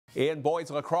In boys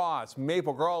lacrosse,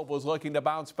 Maple Grove was looking to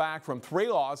bounce back from 3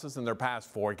 losses in their past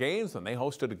 4 games, and they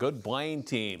hosted a good Blaine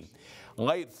team.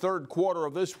 Late third quarter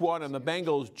of this one, and the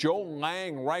Bengals' Joe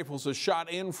Lang rifles a shot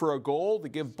in for a goal to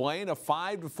give Blaine a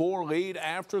 5-4 lead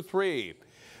after 3.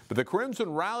 But the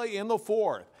Crimson rally in the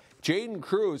fourth. Jaden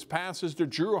Cruz passes to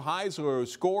Drew Heisler, who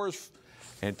scores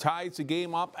and ties the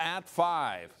game up at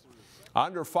 5.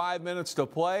 Under 5 minutes to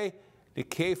play,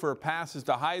 DeKafer passes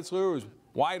to Heisler, who's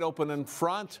wide open in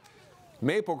front.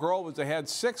 Maple Grove is ahead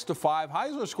 6-5.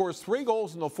 Heisler scores 3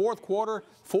 goals in the fourth quarter,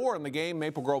 4 in the game.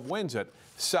 Maple Grove wins it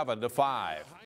 7-5.